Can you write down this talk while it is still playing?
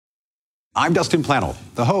I'm Dustin Planold,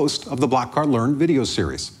 the host of the BlockCard Learn video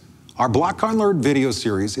series. Our BlockCard Learn video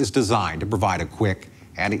series is designed to provide a quick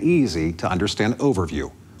and easy to understand overview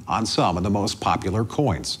on some of the most popular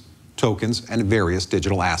coins, tokens, and various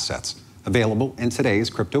digital assets available in today's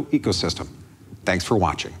crypto ecosystem. Thanks for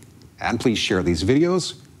watching, and please share these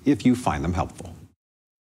videos if you find them helpful.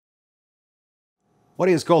 What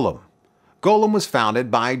is Golem? Golem was founded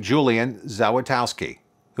by Julian Zawistowski,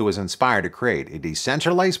 who was inspired to create a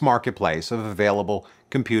decentralized marketplace of available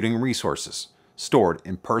computing resources stored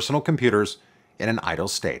in personal computers in an idle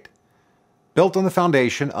state, built on the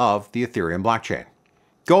foundation of the Ethereum blockchain.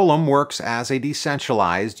 Golem works as a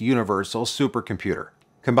decentralized universal supercomputer,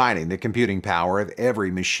 combining the computing power of every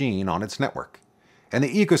machine on its network. In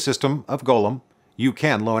the ecosystem of Golem, you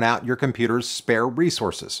can loan out your computer's spare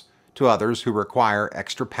resources to others who require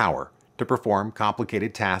extra power to perform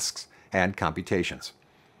complicated tasks and computations.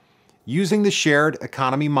 Using the shared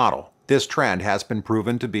economy model, this trend has been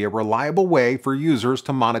proven to be a reliable way for users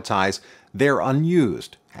to monetize their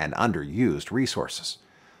unused and underused resources.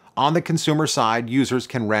 On the consumer side, users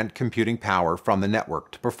can rent computing power from the network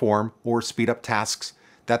to perform or speed up tasks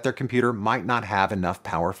that their computer might not have enough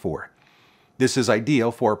power for. This is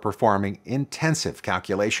ideal for performing intensive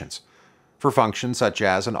calculations for functions such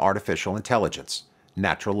as an artificial intelligence,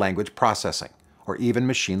 natural language processing, or even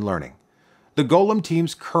machine learning. The Golem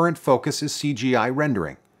team's current focus is CGI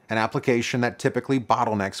rendering, an application that typically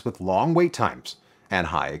bottlenecks with long wait times and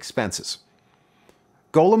high expenses.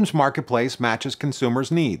 Golem's marketplace matches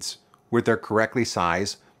consumers' needs with their correctly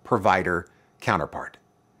sized provider counterpart,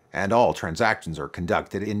 and all transactions are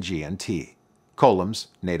conducted in GNT, Golem's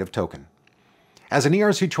native token. As an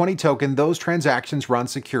ERC20 token, those transactions run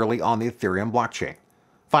securely on the Ethereum blockchain.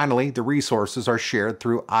 Finally, the resources are shared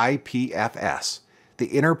through IPFS,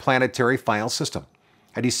 the Interplanetary File System,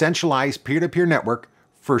 a decentralized peer-to-peer network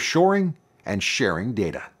for storing and sharing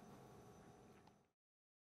data.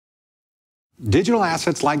 Digital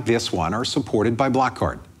assets like this one are supported by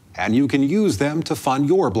BlockCard, and you can use them to fund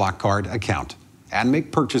your BlockCard account and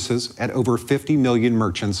make purchases at over 50 million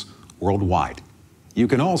merchants worldwide. You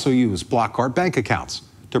can also use BlockCard bank accounts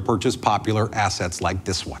to purchase popular assets like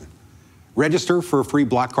this one. Register for a free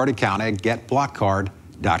BlockCard account at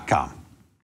getblockcard.com.